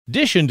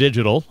Dish and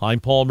Digital,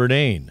 I'm Paul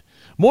Murnane.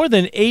 More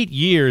than 8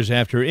 years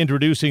after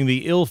introducing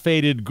the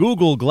ill-fated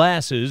Google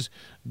Glasses,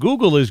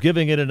 Google is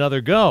giving it another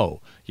go.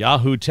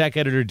 Yahoo tech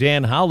editor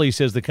Dan Howley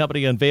says the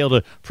company unveiled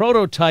a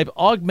prototype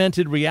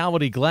augmented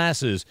reality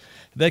glasses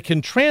that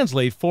can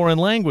translate foreign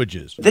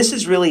languages. This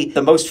is really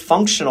the most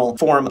functional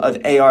form of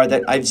AR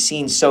that I've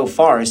seen so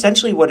far.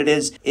 Essentially what it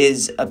is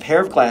a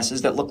pair of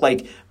glasses that look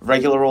like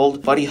regular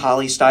old Buddy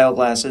Holly style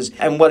glasses.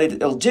 And what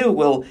it'll do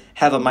will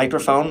have a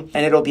microphone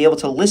and it'll be able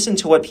to listen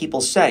to what people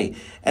say.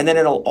 And then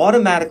it'll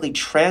automatically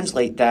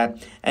translate that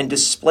and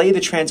display the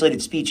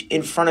translated speech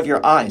in front of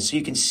your eyes so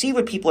you can see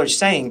what people are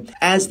saying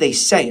as they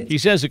say it. He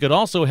says it could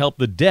also help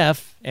the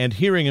deaf and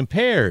hearing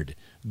impaired.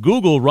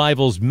 Google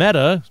rivals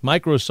Meta,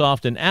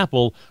 Microsoft, and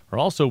Apple are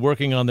also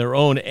working on their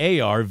own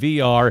AR,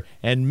 VR,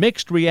 and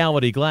mixed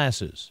reality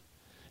glasses.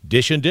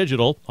 Dish and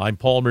Digital, I'm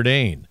Paul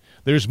Murnane.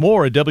 There's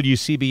more at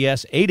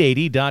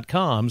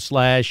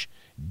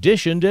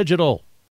WCBS880.com/Dish and Digital.